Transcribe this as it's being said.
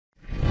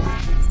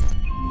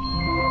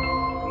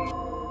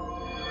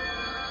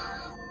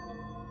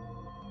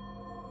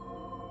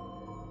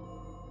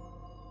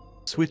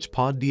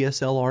SwitchPod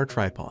DSLR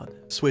Tripod.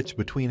 Switch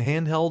between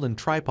handheld and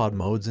tripod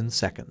modes in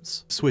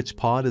seconds.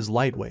 SwitchPod is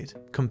lightweight,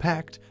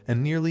 compact,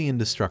 and nearly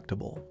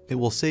indestructible. It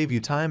will save you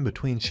time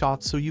between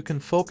shots so you can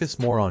focus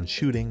more on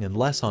shooting and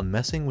less on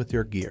messing with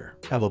your gear.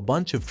 Have a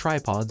bunch of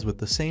tripods with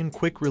the same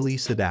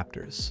quick-release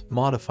adapters.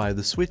 Modify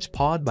the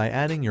SwitchPod by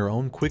adding your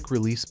own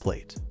quick-release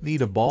plate.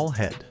 Need a ball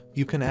head?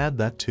 You can add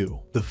that too.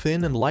 The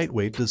thin and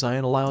lightweight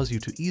design allows you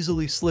to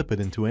easily slip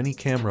it into any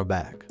camera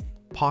bag,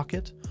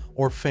 pocket,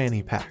 or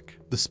fanny pack.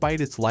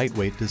 Despite its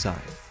lightweight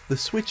design, the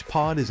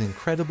SwitchPod is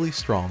incredibly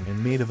strong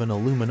and made of an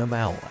aluminum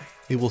alloy.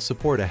 It will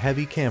support a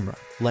heavy camera,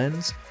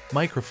 lens,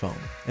 microphone,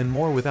 and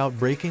more without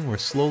breaking or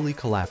slowly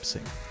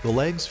collapsing. The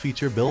legs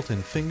feature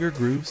built-in finger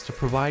grooves to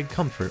provide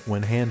comfort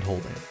when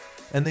hand-holding,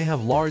 and they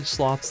have large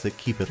slots that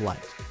keep it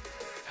light,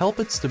 help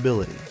its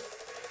stability,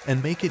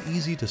 and make it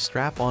easy to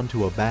strap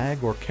onto a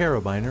bag or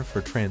carabiner for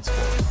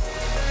transport.